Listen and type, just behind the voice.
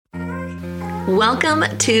Welcome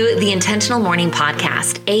to the Intentional Morning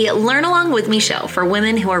Podcast, a learn along with me show for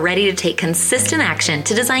women who are ready to take consistent action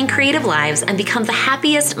to design creative lives and become the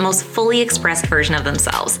happiest, most fully expressed version of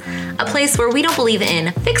themselves. A place where we don't believe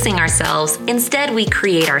in fixing ourselves, instead we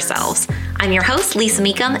create ourselves. I'm your host, Lisa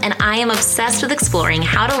Meekum, and I am obsessed with exploring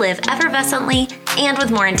how to live effervescently and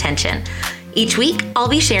with more intention. Each week, I'll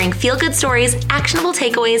be sharing feel-good stories, actionable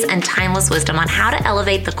takeaways, and timeless wisdom on how to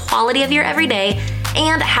elevate the quality of your everyday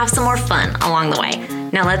and have some more fun along the way.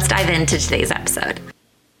 Now let's dive into today's episode.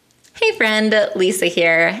 Hey friend, Lisa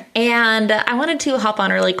here, and I wanted to hop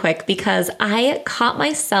on really quick because I caught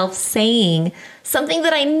myself saying something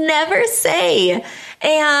that I never say,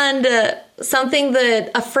 and a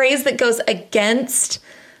phrase that goes against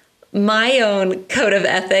my own code of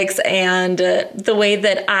ethics and the way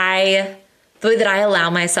that I allow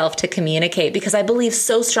myself to communicate, because I believe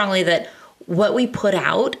so strongly that what we put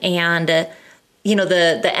out and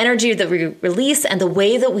the energy that we release and the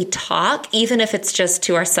way that we talk, even if it's just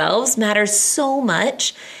to ourselves, matters so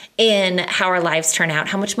much in how our lives turn out,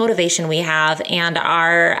 how much motivation we have, and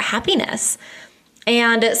our happiness.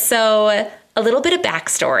 And so a little bit of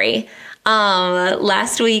backstory.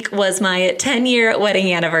 Last week was my 10-year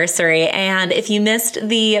wedding anniversary. And if you missed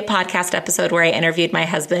the podcast episode where I interviewed my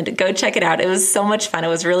husband, go check it out. It was so much fun. It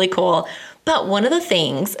was really cool. But one of the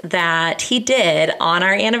things that he did on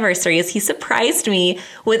our anniversary is he surprised me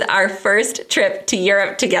with our first trip to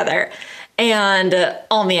Europe together. And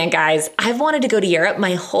oh man, guys, I've wanted to go to Europe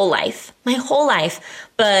my whole life.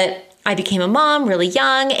 But I became a mom really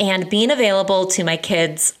young, and being available to my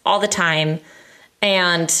kids all the time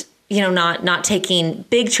and not taking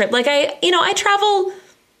big trip. Like I travel,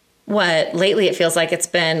 lately it feels like it's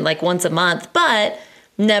been like once a month, but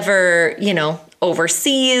never,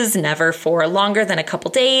 overseas, never for longer than a couple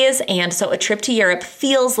days. And so a trip to Europe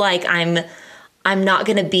feels like I'm not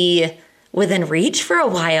going to be within reach for a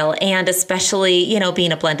while. And especially,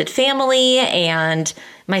 being a blended family and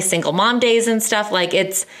my single mom days and stuff, like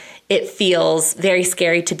it feels very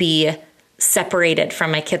scary to be separated from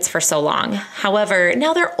my kids for so long. However,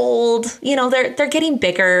 now they're old, they're getting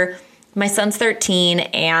bigger. My son's 13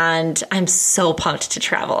 and I'm so pumped to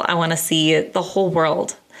travel. I want to see the whole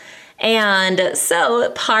world. And so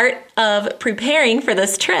part of preparing for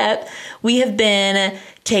this trip, we have been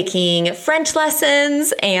taking French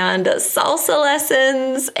lessons and salsa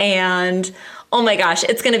lessons, and oh my gosh,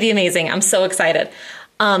 it's going to be amazing. I'm so excited.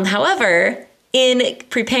 However, in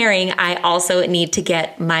preparing, I also need to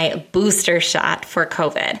get my booster shot for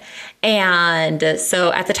COVID. And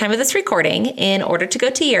so at the time of this recording, in order to go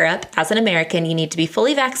to Europe as an American, you need to be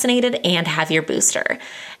fully vaccinated and have your booster.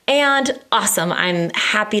 And awesome, I'm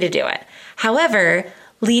happy to do it. However,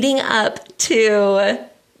 leading up to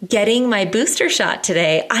getting my booster shot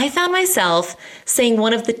today, I found myself saying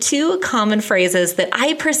one of the two common phrases that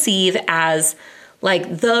I perceive as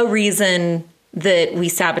like the reason that we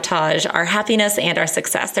sabotage our happiness and our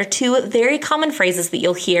success. They're two very common phrases that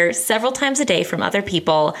you'll hear several times a day from other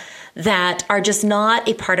people that are just not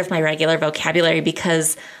a part of my regular vocabulary,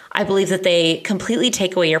 because I believe that they completely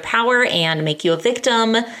take away your power and make you a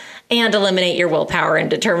victim and eliminate your willpower and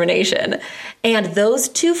determination. And those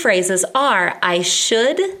two phrases are I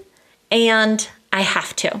should and I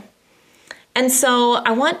have to. And so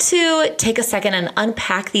I want to take a second and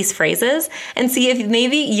unpack these phrases and see if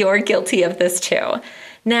maybe you're guilty of this too.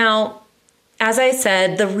 Now, as I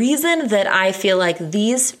said, the reason that I feel like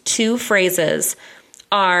these two phrases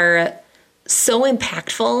are so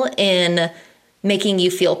impactful in making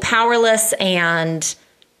you feel powerless and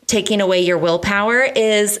taking away your willpower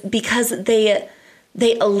is because they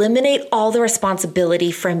eliminate all the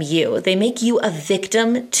responsibility from you. They make you a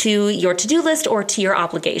victim to your to-do list or to your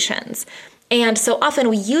obligations. And so often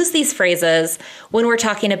we use these phrases when we're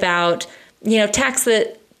talking about,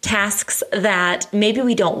 tasks that maybe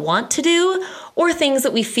we don't want to do, or things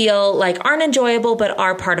that we feel like aren't enjoyable but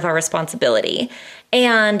are part of our responsibility.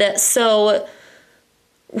 And so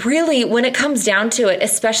really, when it comes down to it,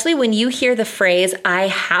 especially when you hear the phrase, I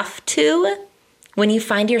have to, when you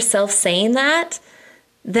find yourself saying that,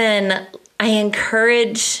 then I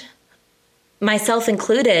encourage myself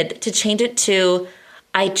included to change it to,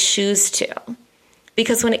 I choose to.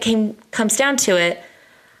 Because when it comes down to it,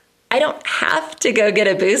 I don't have to go get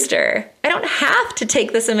a booster. I don't have to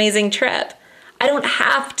take this amazing trip. I don't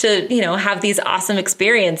have to, have these awesome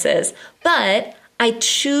experiences. But I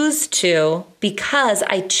choose to, because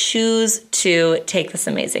I choose to take this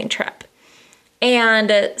amazing trip.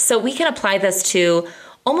 And so we can apply this to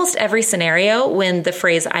almost every scenario when the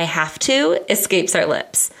phrase I have to escapes our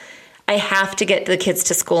lips. I have to get the kids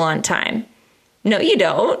to school on time. No, you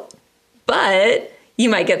don't. But You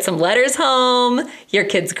might get some letters home. Your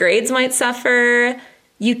kids' grades might suffer.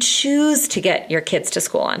 You choose to get your kids to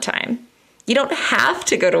school on time. You don't have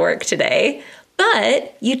to go to work today,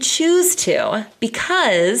 but you choose to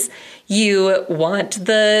because you want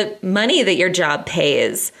the money that your job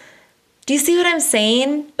pays. Do you see what I'm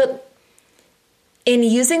saying? But in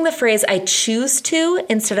using the phrase, I choose to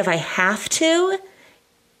instead of I have to,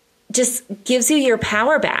 just gives you your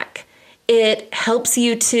power back. It helps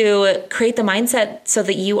you to create the mindset so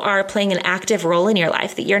that you are playing an active role in your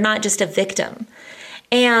life, that you're not just a victim.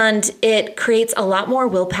 And it creates a lot more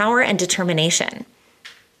willpower and determination.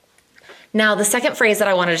 Now, the second phrase that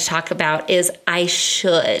I wanted to talk about is I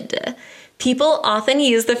should. People often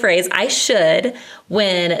use the phrase I should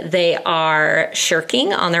when they are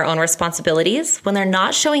shirking on their own responsibilities, when they're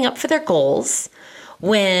not showing up for their goals,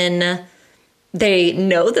 when they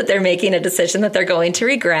know that they're making a decision that they're going to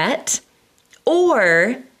regret,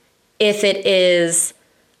 or if it is,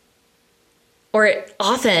 or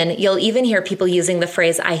often you'll even hear people using the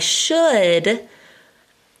phrase I should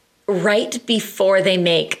right before they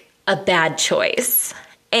make a bad choice.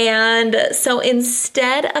 And so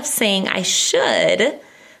instead of saying I should,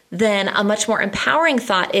 then a much more empowering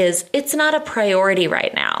thought is it's not a priority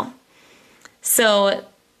right now. So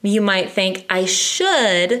you might think I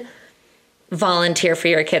should volunteer for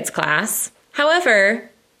your kids' class. However,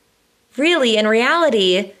 really, in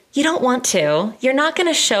reality, you don't want to. You're not going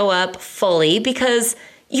to show up fully because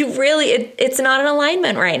it's not in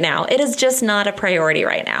alignment right now. It is just not a priority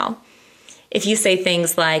right now. If you say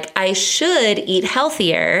things like, I should eat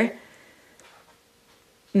healthier,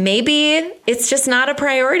 maybe it's just not a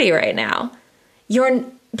priority right now.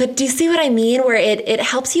 But do you see what I mean? Where it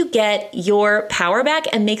helps you get your power back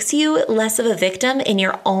and makes you less of a victim in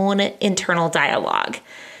your own internal dialogue.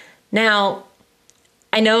 Now,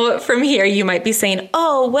 I know from here you might be saying,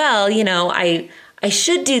 oh, well, I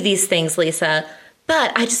should do these things, Lisa,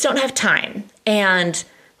 but I just don't have time. And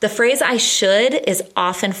the phrase I should is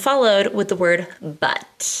often followed with the word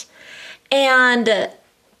but. And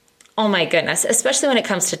oh my goodness, especially when it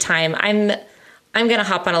comes to time, I'm going to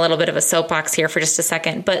hop on a little bit of a soapbox here for just a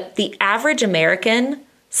second, but the average American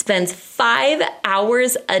spends 5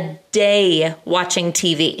 hours a day watching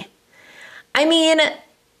TV. I mean,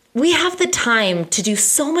 we have the time to do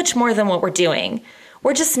so much more than what we're doing.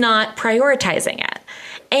 We're just not prioritizing it.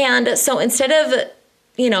 And so instead of,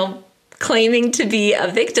 claiming to be a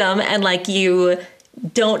victim and like you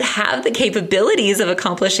don't have the capabilities of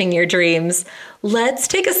accomplishing your dreams, let's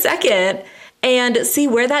take a second and see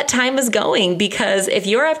where that time is going. Because if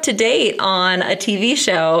you're up to date on a TV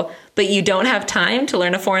show, but you don't have time to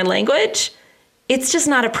learn a foreign language, it's just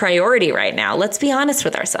not a priority right now. Let's be honest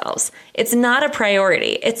with ourselves. It's not a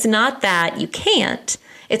priority. It's not that you can't.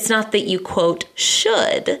 It's not that you, quote,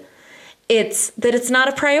 should. It's that it's not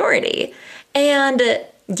a priority. And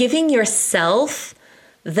giving yourself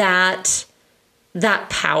that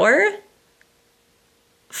power,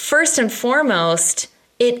 first and foremost,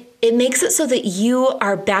 it makes it so that you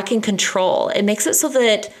are back in control. It makes it so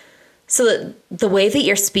that the way that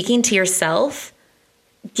you're speaking to yourself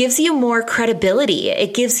gives you more credibility.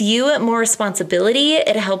 It gives you more responsibility.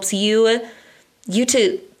 It helps you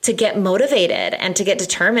to get motivated and to get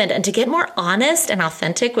determined and to get more honest and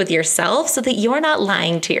authentic with yourself so that you're not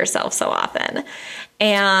lying to yourself so often.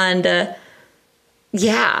 And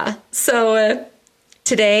so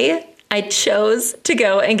today I chose to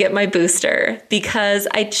go and get my booster because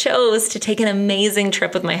I chose to take an amazing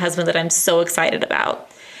trip with my husband that I'm so excited about.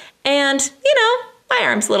 And, my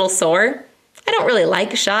arm's a little sore. I don't really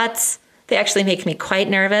like shots. They actually make me quite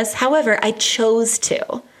nervous. However, I chose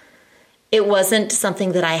to. It wasn't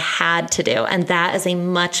something that I had to do. And that is a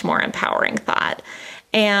much more empowering thought.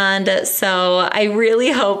 And so I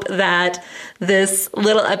really hope that this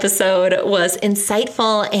little episode was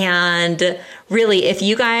insightful. And really, if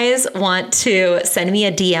you guys want to send me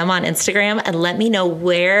a DM on Instagram and let me know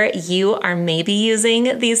where you are maybe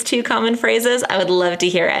using these two common phrases, I would love to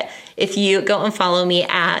hear it. If you go and follow me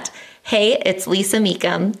at Hey, it's Lisa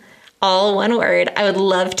Meekum, all one word, I would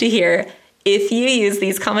love to hear if you use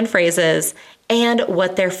these common phrases and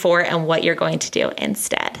what they're for and what you're going to do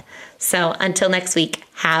instead. So until next week,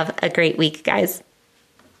 have a great week, guys.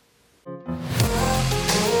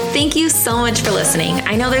 Thank you so much for listening.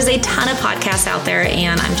 I know there's a ton of podcasts out there,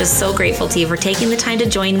 and I'm just so grateful to you for taking the time to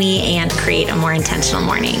join me and create a more intentional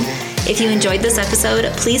morning. If you enjoyed this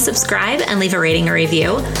episode, please subscribe and leave a rating or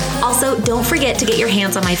review. Also, don't forget to get your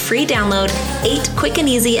hands on my free download, 8 quick and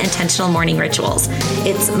easy intentional morning rituals.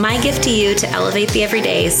 It's my gift to you to elevate the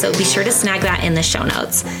everyday, so be sure to snag that in the show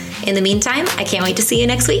notes. In the meantime, I can't wait to see you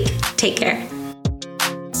next week. Take care.